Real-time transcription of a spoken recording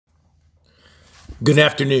Good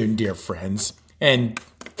afternoon, dear friends, and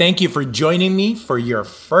thank you for joining me for your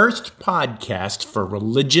first podcast for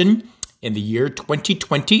religion in the year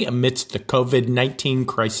 2020 amidst the COVID-19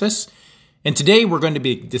 crisis. And today we're going to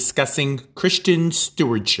be discussing Christian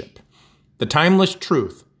stewardship, the timeless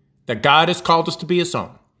truth that God has called us to be His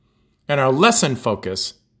own. And our lesson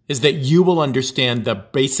focus is that you will understand the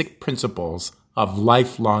basic principles of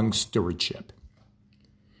lifelong stewardship.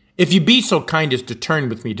 If you be so kind as to turn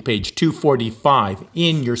with me to page 245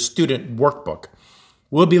 in your student workbook,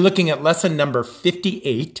 we'll be looking at lesson number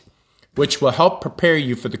 58, which will help prepare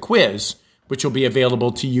you for the quiz, which will be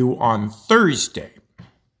available to you on Thursday.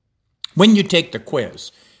 When you take the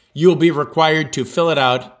quiz, you'll be required to fill it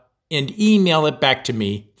out and email it back to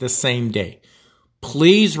me the same day.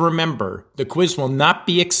 Please remember, the quiz will not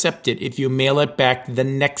be accepted if you mail it back the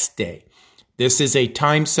next day. This is a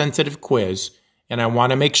time-sensitive quiz, and I want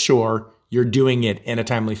to make sure you're doing it in a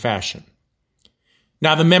timely fashion.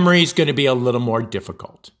 Now, the memory is going to be a little more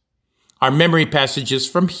difficult. Our memory passage is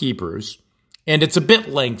from Hebrews, and it's a bit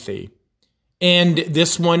lengthy, and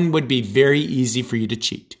this one would be very easy for you to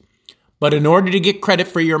cheat. But in order to get credit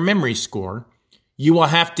for your memory score, you will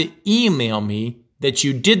have to email me that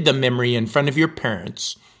you did the memory in front of your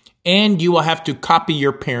parents, and you will have to copy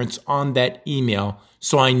your parents on that email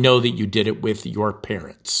so I know that you did it with your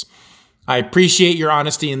parents. I appreciate your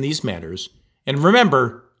honesty in these matters, and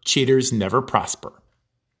remember, cheaters never prosper.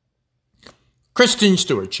 Christian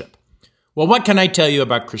stewardship. Well, what can I tell you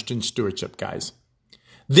about Christian stewardship, guys?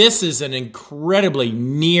 This is an incredibly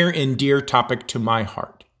near and dear topic to my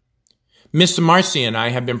heart. Miss Marcy and I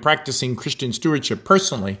have been practicing Christian stewardship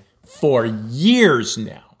personally for years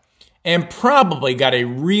now, and probably got a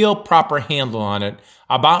real proper handle on it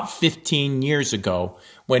about 15 years ago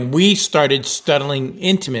when we started studying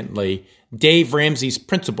intimately Dave Ramsey's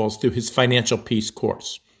principles through his Financial Peace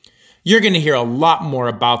course. You're going to hear a lot more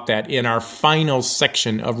about that in our final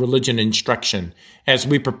section of religion instruction as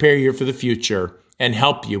we prepare you for the future and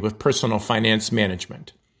help you with personal finance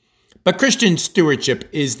management. But Christian stewardship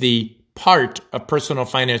is the part of personal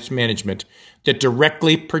finance management that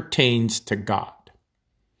directly pertains to God.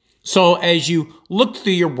 So as you look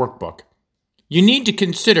through your workbook, you need to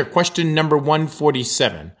consider question number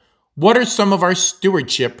 147. What are some of our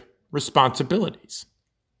stewardship responsibilities?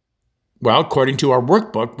 Well, according to our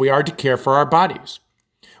workbook, we are to care for our bodies.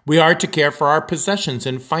 We are to care for our possessions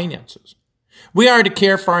and finances. We are to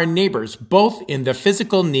care for our neighbors, both in the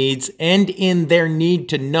physical needs and in their need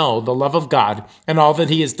to know the love of God and all that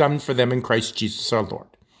He has done for them in Christ Jesus our Lord.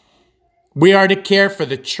 We are to care for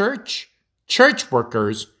the church, church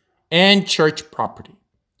workers, and church property.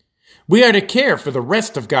 We are to care for the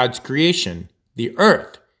rest of God's creation, the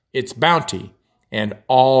earth, its bounty, and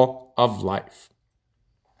all of life.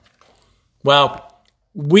 Well,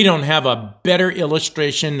 we don't have a better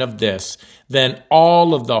illustration of this than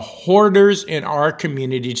all of the hoarders in our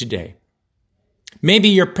community today. Maybe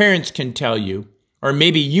your parents can tell you, or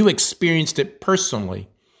maybe you experienced it personally,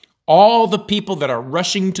 all the people that are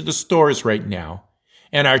rushing to the stores right now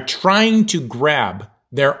and are trying to grab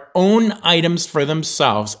their own items for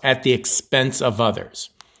themselves at the expense of others.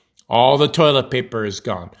 All the toilet paper is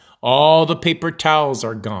gone. All the paper towels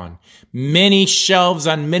are gone. Many shelves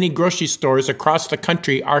on many grocery stores across the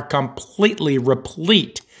country are completely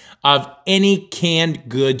replete of any canned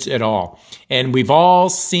goods at all. And we've all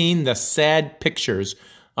seen the sad pictures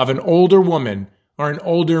of an older woman or an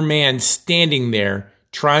older man standing there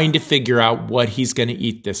trying to figure out what he's going to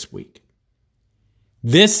eat this week.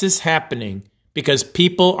 This is happening because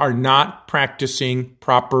people are not practicing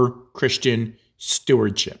proper Christian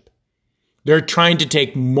stewardship. They're trying to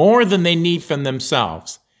take more than they need from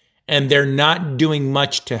themselves, and they're not doing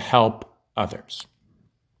much to help others.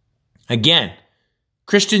 Again,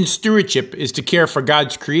 Christian stewardship is to care for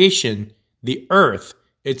God's creation, the earth,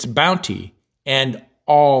 its bounty, and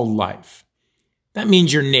all life. That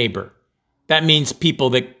means your neighbor. That means people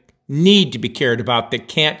that need to be cared about that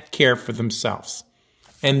can't care for themselves.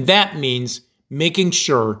 And that means making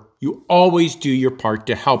sure you always do your part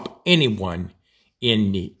to help anyone in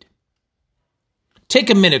need. Take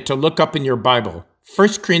a minute to look up in your Bible,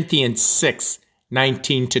 1 Corinthians 6,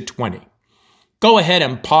 19 to 20. Go ahead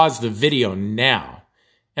and pause the video now,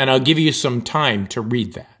 and I'll give you some time to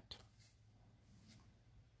read that.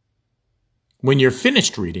 When you're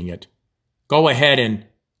finished reading it, go ahead and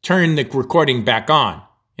turn the recording back on,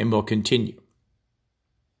 and we'll continue.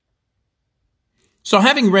 So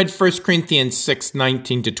having read 1 Corinthians 6,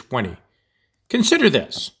 19 to 20, consider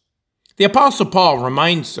this. The Apostle Paul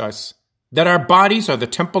reminds us that our bodies are the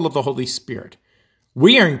temple of the Holy Spirit.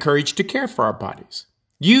 We are encouraged to care for our bodies.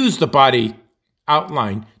 Use the body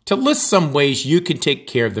outline to list some ways you can take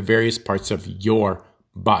care of the various parts of your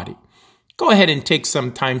body. Go ahead and take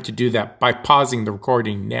some time to do that by pausing the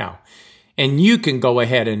recording now. And you can go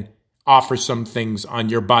ahead and offer some things on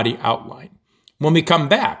your body outline. When we come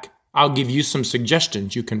back, I'll give you some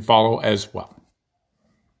suggestions you can follow as well.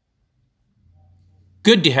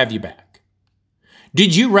 Good to have you back.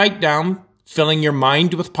 Did you write down filling your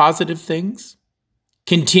mind with positive things?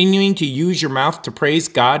 Continuing to use your mouth to praise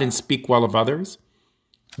God and speak well of others?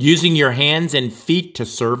 Using your hands and feet to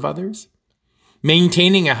serve others?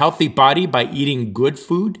 Maintaining a healthy body by eating good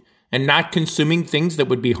food and not consuming things that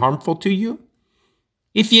would be harmful to you?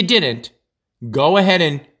 If you didn't, go ahead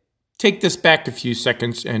and take this back a few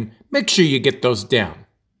seconds and make sure you get those down.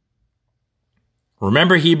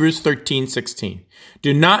 Remember Hebrews 13:16.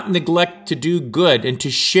 Do not neglect to do good and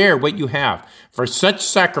to share what you have, for such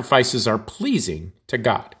sacrifices are pleasing to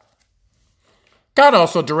God. God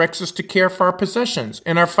also directs us to care for our possessions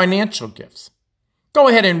and our financial gifts. Go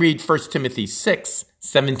ahead and read 1 Timothy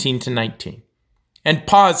 6:17-19 and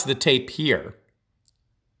pause the tape here.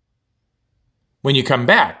 When you come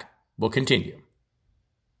back, we'll continue.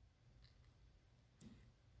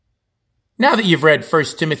 Now that you've read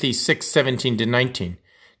 1 Timothy 6:17-19,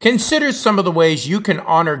 consider some of the ways you can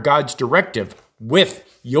honor God's directive with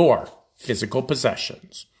your physical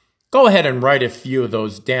possessions. Go ahead and write a few of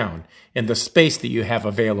those down in the space that you have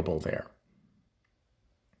available there.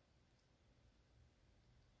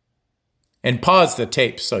 And pause the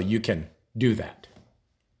tape so you can do that.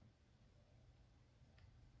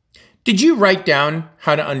 Did you write down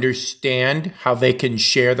how to understand how they can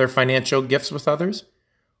share their financial gifts with others?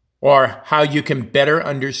 Or how you can better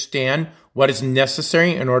understand what is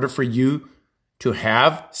necessary in order for you to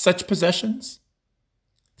have such possessions?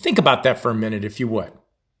 Think about that for a minute, if you would.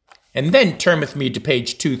 And then turn with me to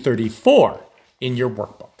page 234 in your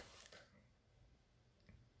workbook.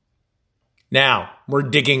 Now, we're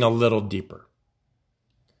digging a little deeper.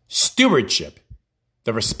 Stewardship,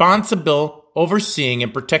 the responsible overseeing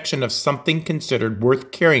and protection of something considered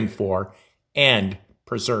worth caring for and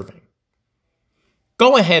preserving.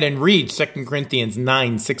 Go ahead and read 2 Corinthians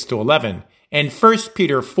 9:6-11 and 1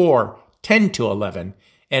 Peter 4:10-11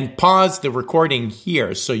 and pause the recording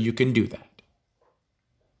here so you can do that.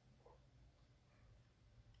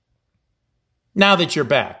 Now that you're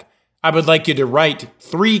back, I would like you to write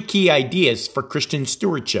 3 key ideas for Christian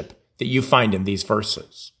stewardship that you find in these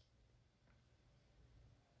verses.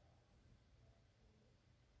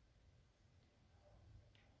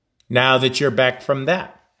 Now that you're back from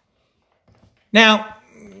that. Now,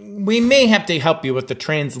 we may have to help you with the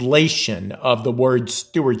translation of the word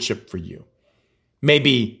stewardship for you.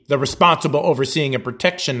 Maybe the responsible overseeing and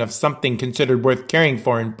protection of something considered worth caring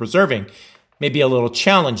for and preserving may be a little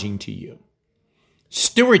challenging to you.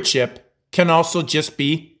 Stewardship can also just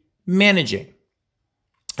be managing.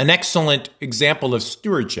 An excellent example of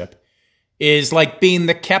stewardship is like being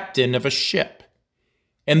the captain of a ship.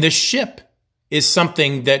 And the ship is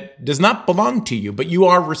something that does not belong to you, but you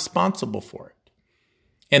are responsible for it.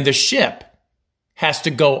 And the ship has to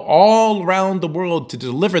go all around the world to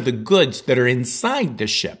deliver the goods that are inside the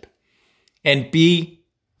ship and be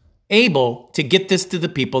able to get this to the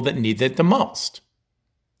people that need it the most.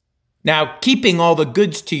 Now, keeping all the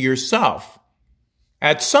goods to yourself,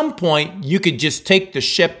 at some point you could just take the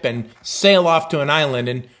ship and sail off to an island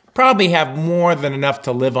and probably have more than enough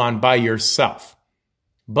to live on by yourself.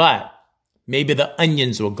 But maybe the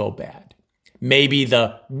onions will go bad. Maybe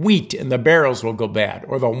the wheat in the barrels will go bad,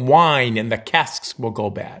 or the wine in the casks will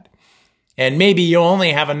go bad. And maybe you'll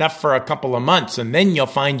only have enough for a couple of months, and then you'll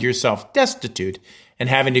find yourself destitute and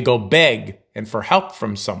having to go beg and for help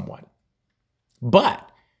from someone.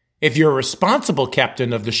 But if you're a responsible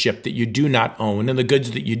captain of the ship that you do not own and the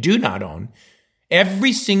goods that you do not own,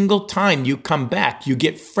 every single time you come back, you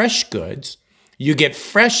get fresh goods, you get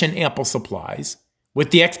fresh and ample supplies,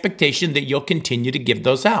 with the expectation that you'll continue to give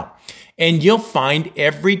those out. And you'll find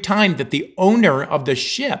every time that the owner of the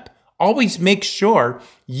ship always makes sure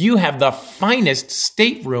you have the finest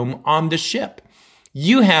stateroom on the ship.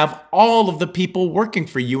 You have all of the people working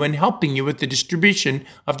for you and helping you with the distribution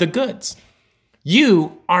of the goods.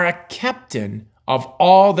 You are a captain of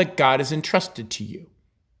all that God has entrusted to you.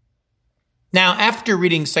 Now, after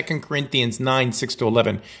reading 2 Corinthians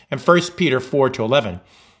 9:6-11 and 1 Peter 4-11,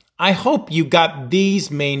 I hope you got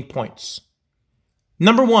these main points.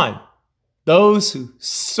 Number 1, those who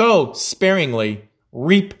sow sparingly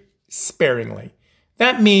reap sparingly.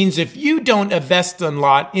 That means if you don't invest a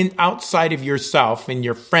lot outside of yourself, in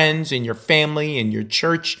your friends, in your family, in your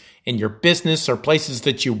church, in your business, or places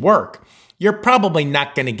that you work, you're probably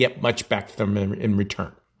not going to get much back from them in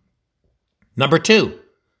return. Number 2,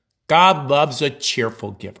 God loves a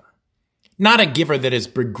cheerful giver. Not a giver that is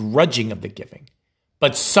begrudging of the giving,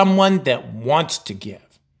 but someone that wants to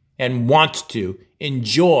give and wants to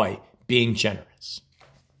enjoy being generous.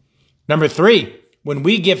 Number 3, when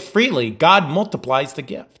we give freely, God multiplies the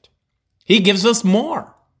gift. He gives us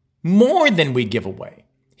more than we give away.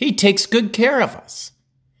 He takes good care of us.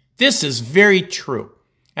 This is very true.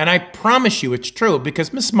 And I promise you it's true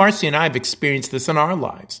because Miss Marcy and I have experienced this in our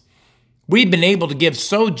lives. We've been able to give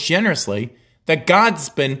so generously that God's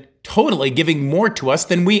been totally giving more to us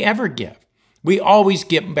than we ever give. We always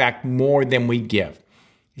get back more than we give.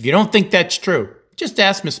 If you don't think that's true, just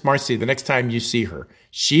ask Miss Marcy the next time you see her.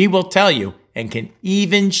 She will tell you and can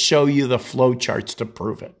even show you the flow charts to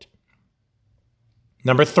prove it.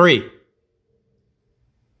 Number 3.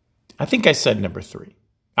 I think I said number 3.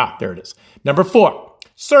 There it is. Number 4,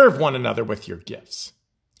 serve one another with your gifts.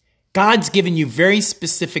 God's given you very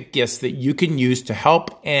specific gifts that you can use to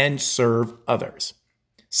help and serve others.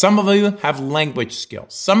 Some of you have language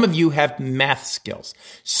skills. Some of you have math skills.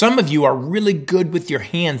 Some of you are really good with your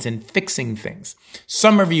hands and fixing things.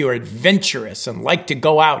 Some of you are adventurous and like to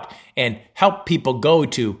go out and help people go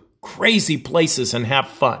to crazy places and have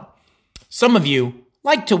fun. Some of you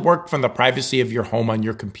like to work from the privacy of your home on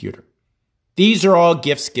your computer. These are all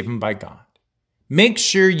gifts given by God. Make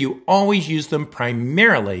sure you always use them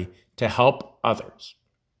primarily to help others.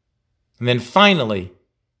 And then finally,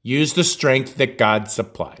 use the strength that God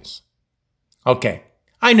supplies. Okay,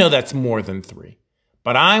 I know that's more than 3,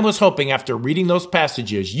 but I was hoping after reading those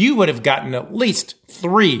passages, you would have gotten at least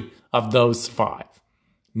 3 of those 5.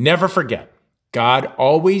 Never forget, God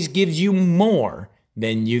always gives you more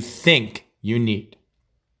than you think you need.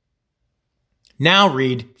 Now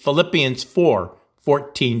read Philippians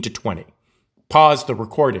 4:14-20. Pause the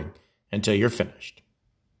recording until you're finished.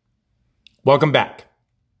 Welcome back.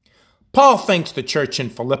 Paul thanks the church in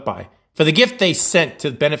Philippi for the gift they sent to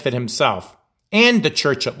benefit himself and the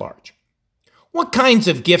church at large. What kinds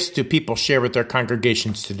of gifts do people share with their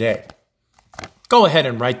congregations today? Go ahead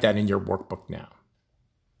and write that in your workbook now.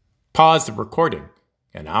 Pause the recording,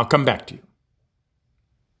 and I'll come back to you.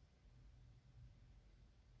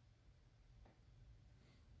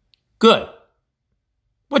 Good.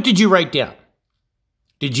 What did you write down?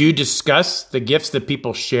 Did you discuss the gifts that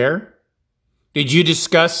people share? Did you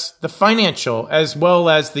discuss the financial as well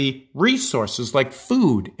as the resources like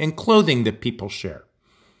food and clothing that people share?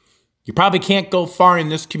 You probably can't go far in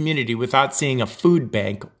this community without seeing a food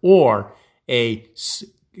bank or a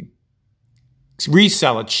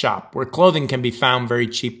resell shop where clothing can be found very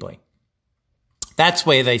cheaply. That's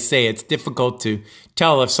why they say it's difficult to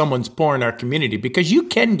tell if someone's poor in our community because you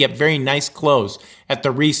can get very nice clothes at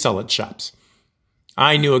the resell shops.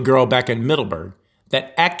 I knew a girl back in Middleburg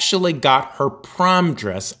that actually got her prom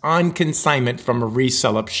dress on consignment from a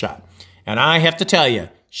resell shop. And I have to tell you,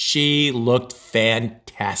 she looked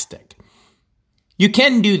fantastic. You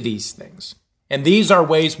can do these things. And these are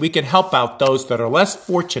ways we can help out those that are less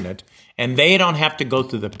fortunate and they don't have to go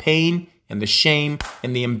through the pain and the shame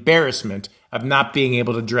and the embarrassment of not being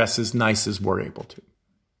able to dress as nice as we're able to.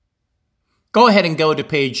 Go ahead and go to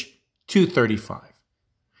page 235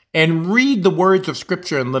 and read the words of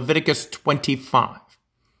Scripture in Leviticus 25.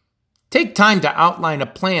 Take time to outline a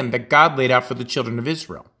plan that God laid out for the children of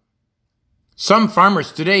Israel. Some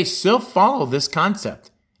farmers today still follow this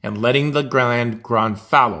concept and letting the land ground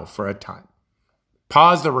fallow for a time.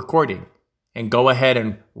 Pause the recording and go ahead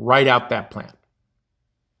and write out that plan.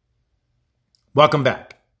 Welcome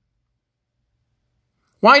back.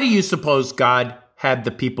 Why do you suppose God had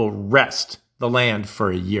the people rest the land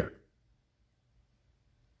for a year?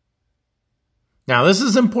 Now, this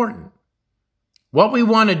is important. What we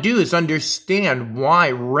want to do is understand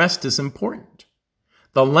why rest is important.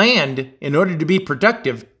 The land, in order to be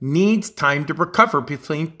productive, needs time to recover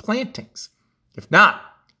between plantings. If not,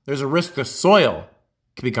 there's a risk the soil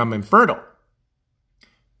can become infertile.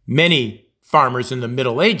 Many farmers in the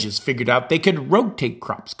Middle Ages figured out they could rotate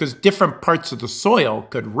crops because different parts of the soil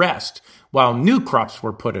could rest while new crops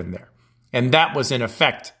were put in there. And that was, in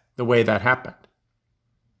effect, the way that happened.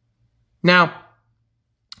 Now,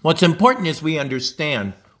 what's important is we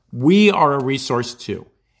understand we are a resource too,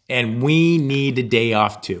 and we need a day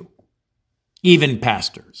off too. Even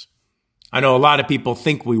pastors. I know a lot of people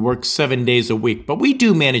think we work 7 days a week, but we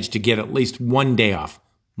do manage to get at least one day off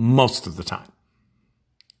most of the time.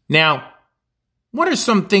 Now, what are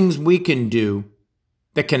some things we can do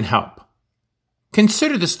that can help?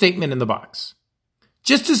 Consider the statement in the box.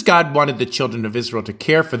 Just as God wanted the children of Israel to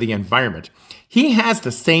care for the environment, He has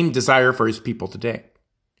the same desire for His people today.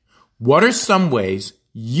 What are some ways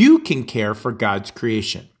you can care for God's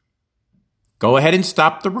creation? Go ahead and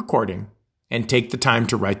stop the recording and take the time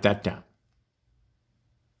to write that down.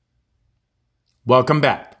 Welcome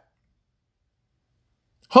back.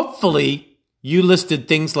 Hopefully, you listed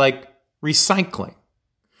things like recycling,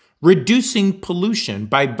 reducing pollution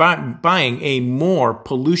by buying a more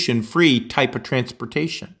pollution-free type of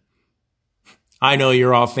transportation. I know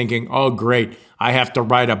you're all thinking, oh, great, I have to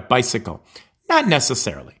ride a bicycle. Not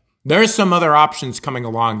necessarily. There are some other options coming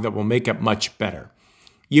along that will make it much better.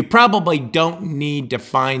 You probably don't need to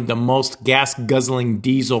find the most gas-guzzling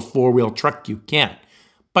diesel four-wheel truck you can.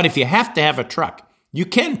 But if you have to have a truck, you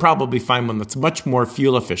can probably find one that's much more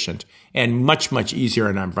fuel efficient and much, much easier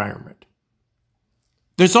on the environment.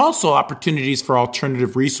 There's also opportunities for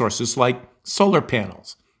alternative resources like solar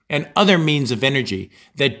panels and other means of energy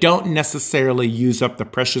that don't necessarily use up the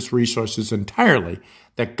precious resources entirely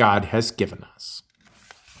that God has given us.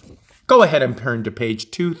 Go ahead and turn to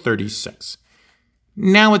page 236.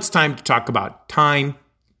 Now it's time to talk about time,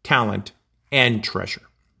 talent, and treasure.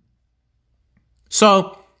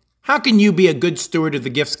 So, how can you be a good steward of the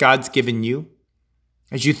gifts God's given you?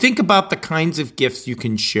 As you think about the kinds of gifts you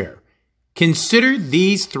can share, consider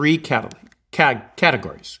these three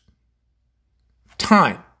categories.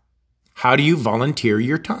 Time. How do you volunteer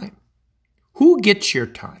your time? Who gets your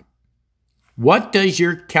time? What does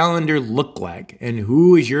your calendar look like, and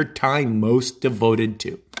who is your time most devoted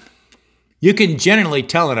to? You can generally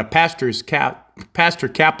tell in a Pastor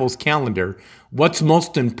Cappell's calendar what's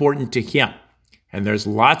most important to him. And there's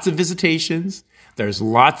lots of visitations, there's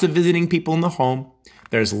lots of visiting people in the home,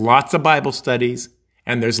 there's lots of Bible studies,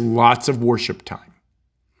 and there's lots of worship time.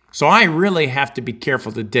 So I really have to be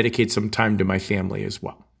careful to dedicate some time to my family as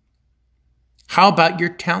well. How about your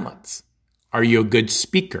talents? Are you a good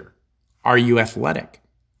speaker? Are you athletic?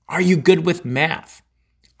 Are you good with math?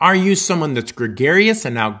 Are you someone that's gregarious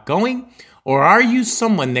and outgoing? Or are you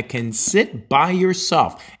someone that can sit by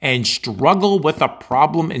yourself and struggle with a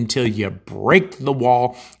problem until you break the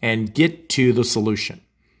wall and get to the solution?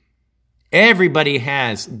 Everybody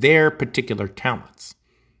has their particular talents.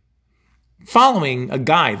 Following a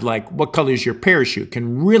guide like What Color is Your Parachute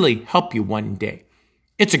can really help you one day.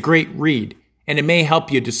 It's a great read, and it may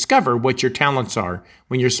help you discover what your talents are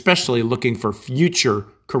when you're especially looking for future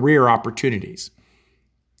career opportunities.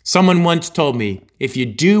 Someone once told me, if you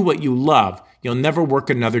do what you love, you'll never work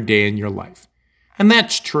another day in your life. And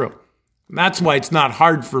that's true. That's why it's not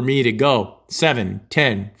hard for me to go 7,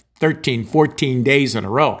 10, 13, 14 days in a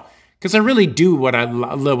row, because I really do what I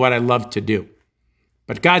love to do.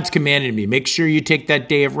 But God's commanded me, make sure you take that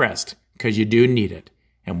day of rest, because you do need it.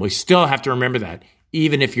 And we still have to remember that,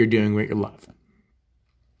 even if you're doing what you love.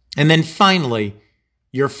 And then finally,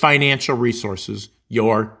 your financial resources,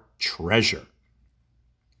 your treasure.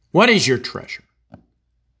 What is your treasure?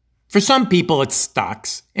 For some people, it's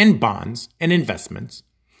stocks and bonds and investments.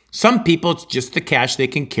 Some people, it's just the cash they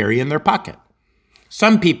can carry in their pocket.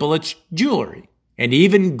 Some people, it's jewelry and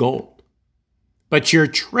even gold. But your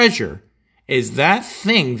treasure is that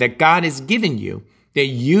thing that God has given you that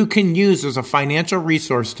you can use as a financial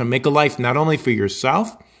resource to make a life not only for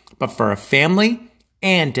yourself, but for a family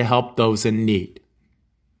and to help those in need.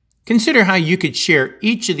 Consider how you could share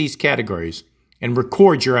each of these categories and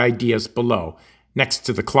record your ideas below, next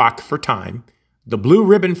to the clock for time, the blue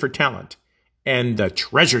ribbon for talent, and the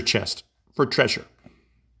treasure chest for treasure.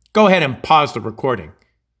 Go ahead and pause the recording,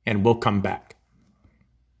 and we'll come back.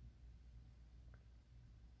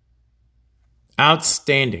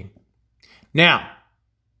 Outstanding. Now,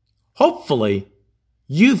 hopefully,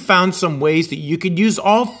 you found some ways that you could use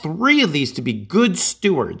all three of these to be good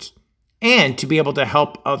stewards and to be able to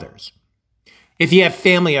help others. If you have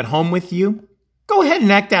family at home with you, go ahead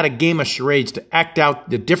and act out a game of charades to act out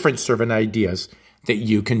the different servant ideas that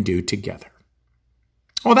you can do together.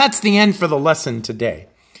 Well, that's the end for the lesson today.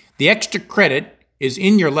 The extra credit is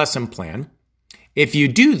in your lesson plan. If you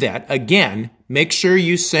do that, again, make sure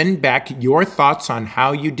you send back your thoughts on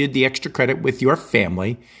how you did the extra credit with your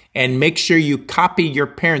family, and make sure you copy your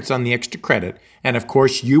parents on the extra credit. And of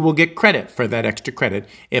course, you will get credit for that extra credit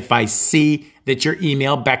if I see that your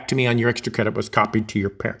email back to me on your extra credit was copied to your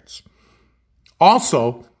parents.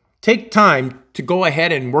 Also, take time to go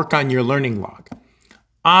ahead and work on your learning log.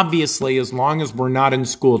 Obviously, as long as we're not in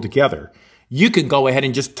school together, you can go ahead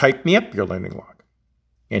and just type me up your learning log.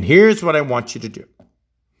 And here's what I want you to do.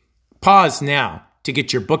 Pause now to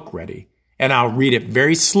get your book ready, and I'll read it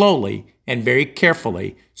very slowly and very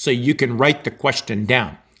carefully so you can write the question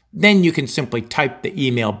down. Then you can simply type the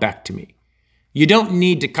email back to me. You don't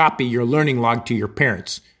need to copy your learning log to your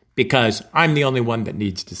parents, because I'm the only one that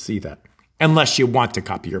needs to see that. Unless you want to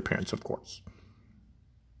copy your parents, of course.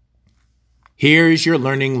 Here's your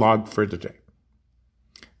learning log for today.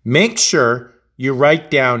 make sure you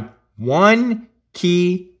write down one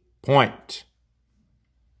key point.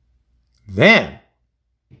 Then,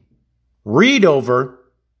 read over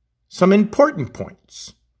some important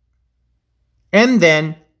points. And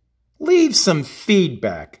then, leave some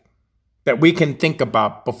feedback that we can think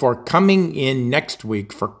about before coming in next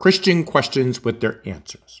week for Christian questions with their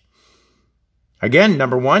answers. Again,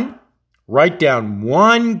 number 1, write down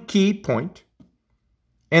one key point,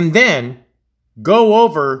 and then go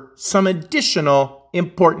over some additional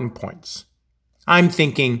important points. I'm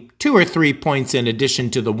thinking 2 or 3 points in addition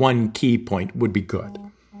to the one key point would be good.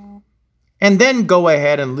 And then go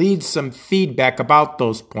ahead and leave some feedback about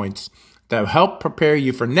those points that will help prepare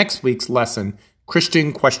you for next week's lesson,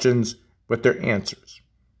 Christian questions with their answers.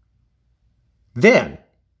 Then,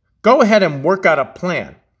 go ahead and work out a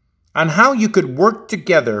plan on how you could work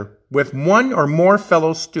together with one or more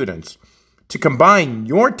fellow students to combine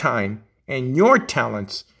your time and your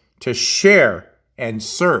talents to share and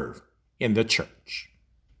serve in the church.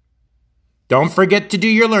 Don't forget to do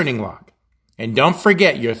your learning log. And don't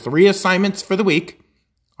forget your 3 assignments for the week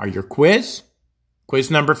are your quiz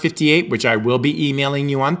number 58, which I will be emailing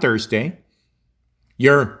you on Thursday,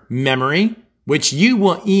 your memory, which you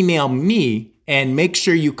will email me and make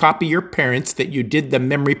sure you copy your parents that you did the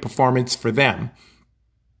memory performance for them.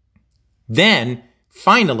 Then,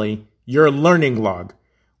 finally, your learning log,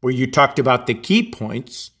 where you talked about the key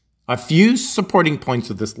points, a few supporting points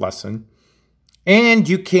of this lesson, and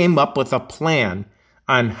you came up with a plan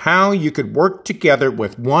on how you could work together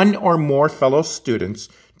with one or more fellow students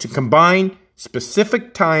to combine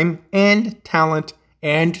specific time and talent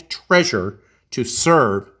and treasure to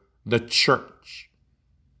serve the church.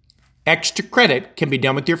 Extra credit can be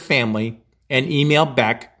done with your family and email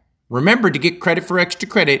back. Remember, to get credit for extra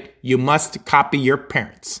credit, you must copy your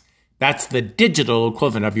parents. That's the digital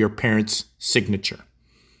equivalent of your parents' signature.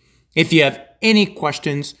 If you have any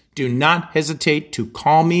questions, do not hesitate to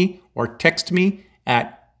call me or text me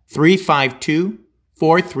at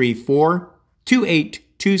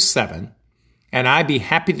 352-434-2827. And I'd be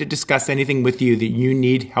happy to discuss anything with you that you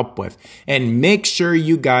need help with. And make sure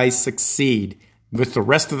you guys succeed with the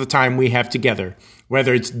rest of the time we have together,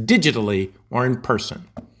 whether it's digitally or in person.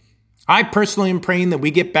 I personally am praying that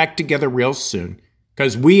we get back together real soon,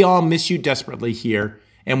 because we all miss you desperately here,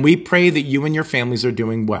 and we pray that you and your families are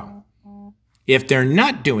doing well. If they're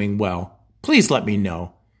not doing well, please let me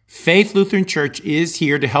know. Faith Lutheran Church is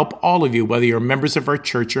here to help all of you, whether you're members of our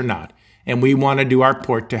church or not. And we want to do our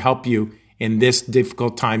part to help you in this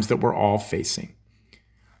difficult times that we're all facing.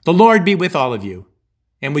 The Lord be with all of you.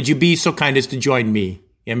 And would you be so kind as to join me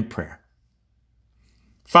in prayer?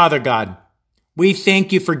 Father God, we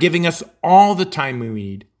thank you for giving us all the time we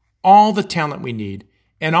need, all the talent we need,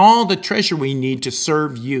 and all the treasure we need to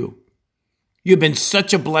serve you. You've been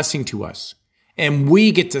such a blessing to us. And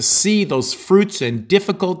we get to see those fruits in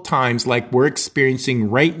difficult times like we're experiencing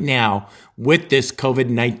right now with this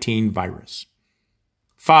COVID-19 virus.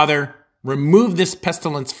 Father, remove this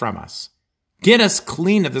pestilence from us. Get us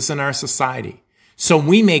clean of this in our society so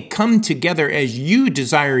we may come together as you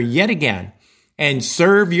desire yet again and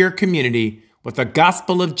serve your community with the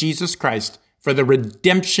gospel of Jesus Christ for the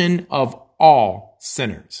redemption of all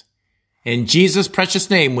sinners. In Jesus' precious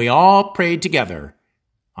name, we all pray together.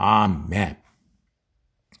 Amen.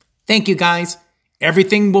 Thank you, guys.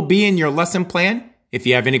 Everything will be in your lesson plan. If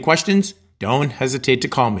you have any questions, don't hesitate to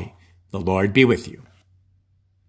call me. The Lord be with you.